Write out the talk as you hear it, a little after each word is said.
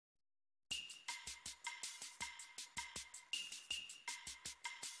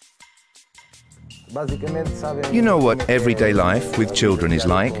You know what everyday life with children is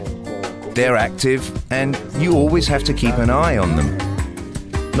like. They're active and you always have to keep an eye on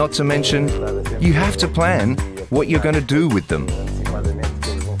them. Not to mention, you have to plan what you're going to do with them.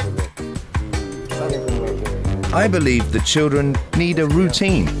 I believe that children need a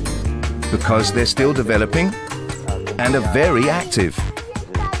routine because they're still developing and are very active.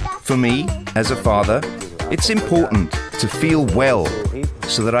 For me, as a father, it's important to feel well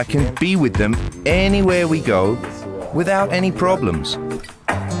so that I can be with them anywhere we go without any problems.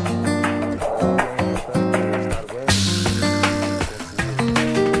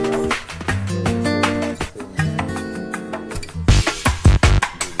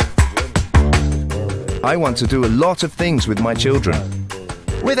 I want to do a lot of things with my children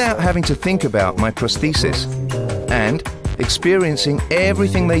without having to think about my prosthesis, and experiencing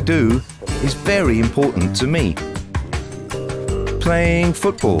everything they do is very important to me. Playing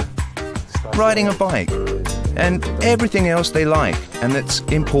football, riding a bike, and everything else they like and that's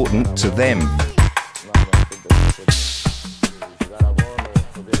important to them.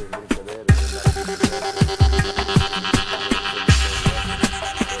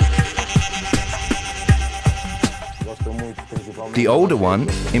 The older one,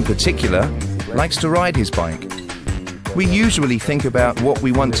 in particular, likes to ride his bike. We usually think about what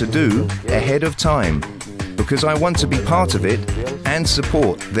we want to do ahead of time, because I want to be part of it and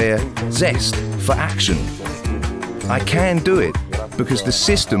support their zest for action. I can do it because the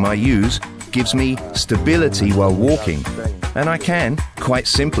system I use gives me stability while walking, and I can, quite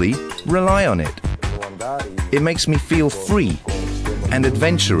simply, rely on it. It makes me feel free and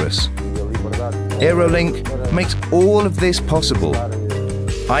adventurous. Aerolink makes all of this possible.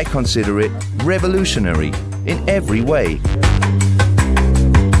 I consider it revolutionary in every way.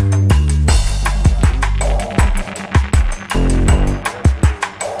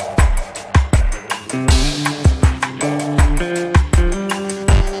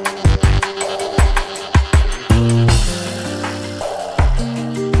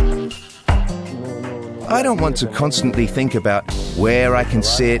 I don't want to constantly think about where I can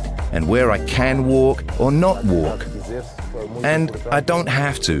sit and where I can walk or not walk. And I don't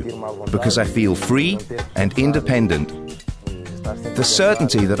have to, because I feel free and independent. The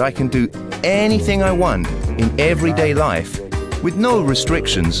certainty that I can do anything I want in everyday life with no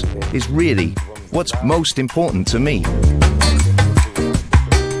restrictions is really what's most important to me.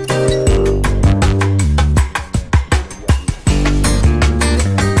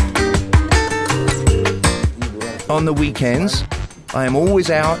 On the weekends, I am always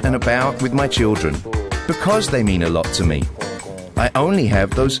out and about with my children because they mean a lot to me. I only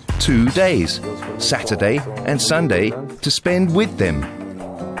have those 2 days, Saturday and Sunday, to spend with them.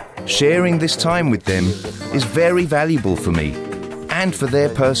 Sharing this time with them is very valuable for me and for their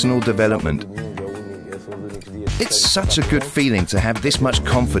personal development. It's such a good feeling to have this much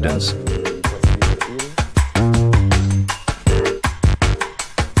confidence.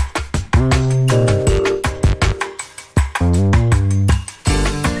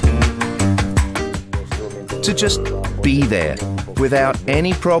 To just be there without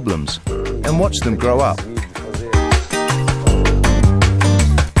any problems and watch them grow up.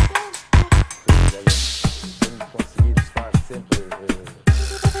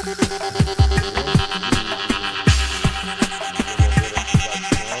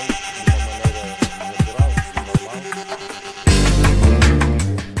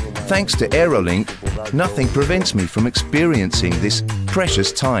 Thanks to Aerolink, nothing prevents me from experiencing this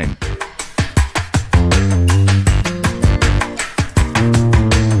precious time.